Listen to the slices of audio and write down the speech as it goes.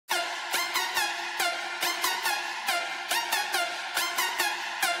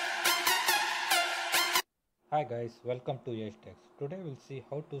Hi guys, welcome to Text. Today we'll see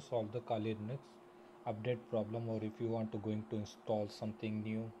how to solve the Kali Linux update problem, or if you want to going to install something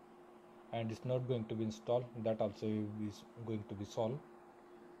new and it's not going to be installed, that also is going to be solved.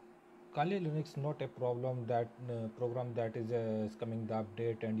 Kali Linux not a problem that program that is coming the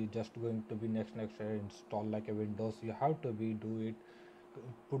update and you just going to be next install like a Windows. You have to be do it,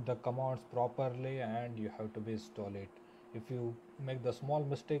 put the commands properly, and you have to be install it. If you make the small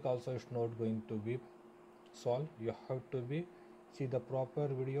mistake also, it's not going to be solve. You have to be see the proper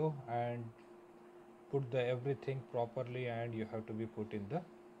video and put the everything properly, and you have to be put in the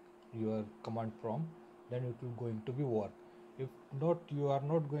your command prompt, then it will going to be work. If not, you are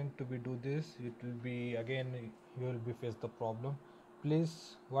not going to be do this, it will be again you will be face the problem.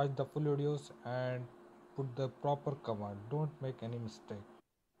 Please watch the full videos and put the proper command, don't make any mistake.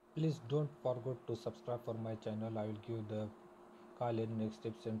 Please don't forget to subscribe for my channel. I will give the Kali Linux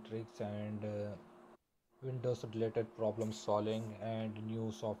tips and tricks and Windows related problem solving and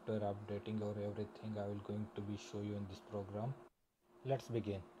new software updating or everything I will going to be show you in this program. Let's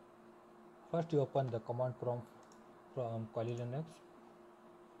begin. First you open the command prompt from Kali Linux.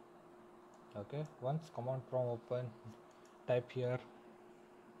 Okay, once command prompt open, type here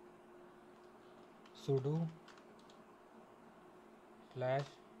sudo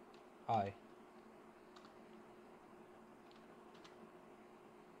 /i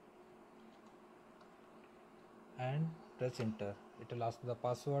and press enter. It will ask the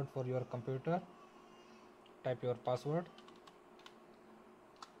password for your computer. Type your password,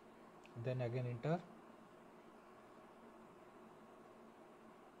 then again enter.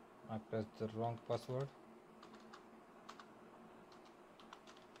 I pressed the wrong password.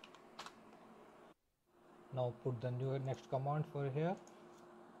 Now put the new next command for here,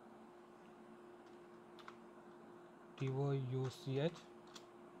 touch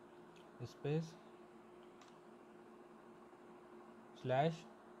space slash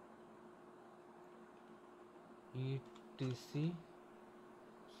etc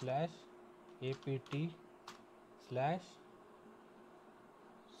slash apt slash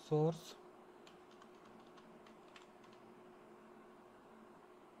source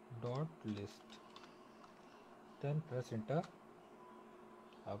dot list, then press enter.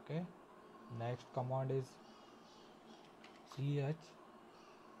 Okay, next command is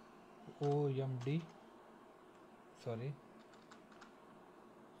chomd sorry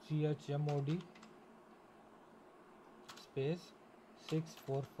chmod space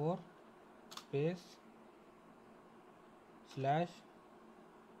 644 space slash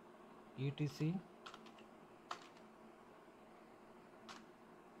etc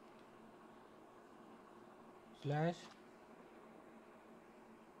slash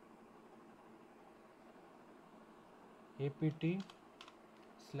apt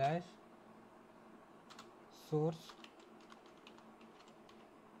slash source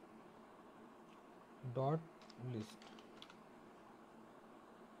dot list,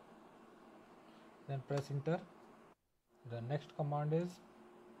 then press enter. The next command is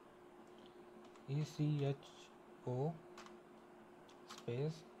echo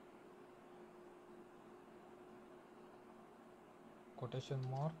space quotation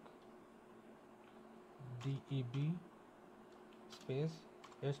mark deb space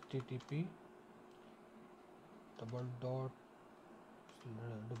http double dot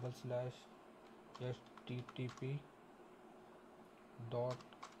double slash http dot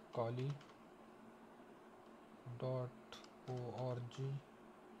kali dot org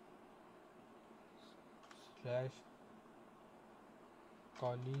slash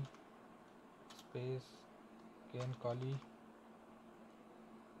kali space again kali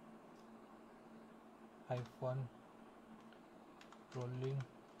hyphen rolling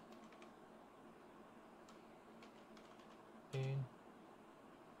in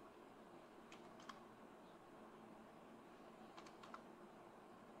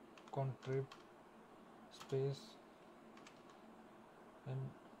contrib space and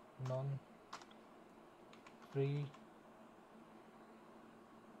non free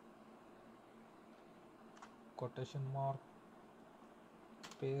quotation mark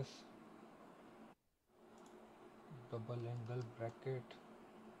space double angle bracket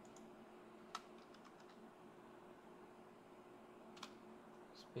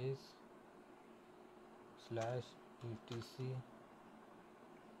space slash etc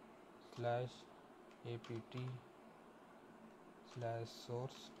slash apt slash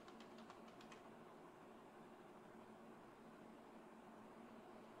source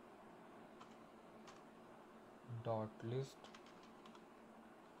dot list,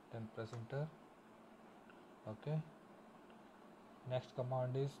 then press enter. Okay, next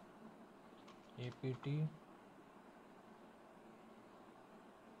command is apt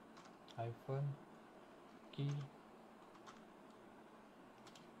hyphen key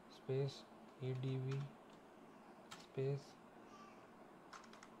space adv space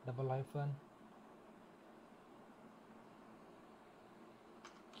double hyphen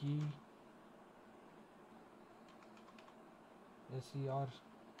key server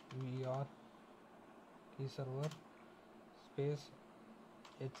key server space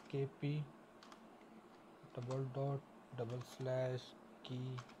hkp double dot double slash key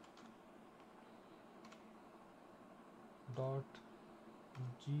dot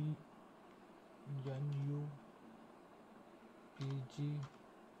gnu pg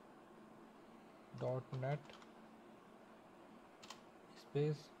dot net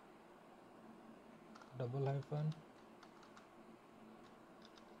space double hyphen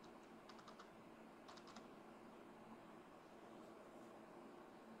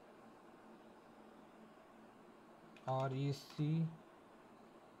recv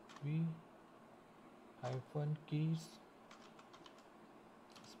hyphen keys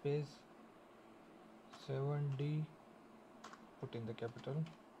space 7d, put in the capital,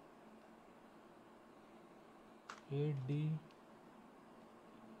 8d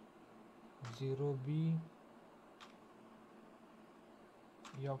 0b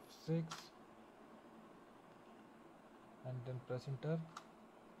f6 and then press enter.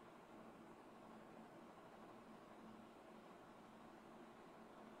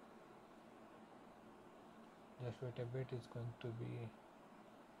 Just wait a bit, it's going to be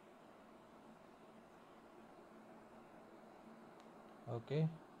okay.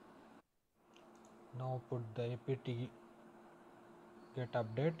 Now put the apt-get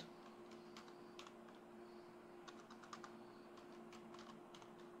update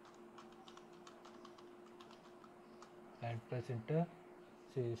and press enter.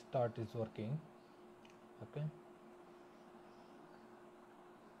 See, start is working. Okay,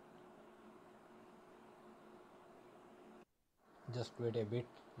 just wait a bit,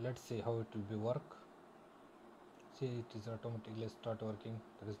 let's see how it will be work. See, it is automatically start working,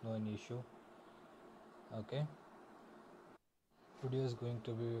 there is no any issue. Okay, video is going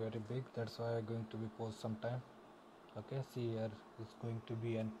to be very big, that's why I'm going to be pause some time. Okay, see here it's going to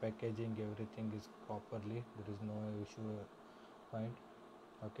be unpackaging, everything is properly, there is no issue find.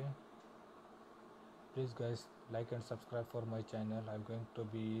 Okay, please guys like and subscribe for my channel. I'm going to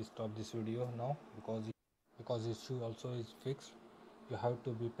be stop this video now because issue also is fixed. You have to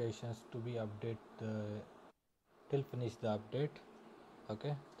be patient to be update till finish the update.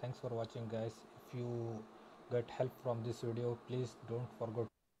 Okay, thanks for watching guys. If you get help from this video, please don't forget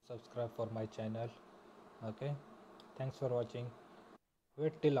to subscribe for my channel. Okay, thanks for watching.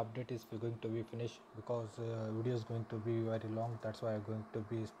 Wait till update is going to be finished because video is going to be very long, that's why I'm going to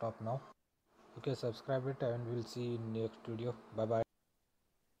be stop now. Okay, subscribe it and we'll see in next video. Bye bye.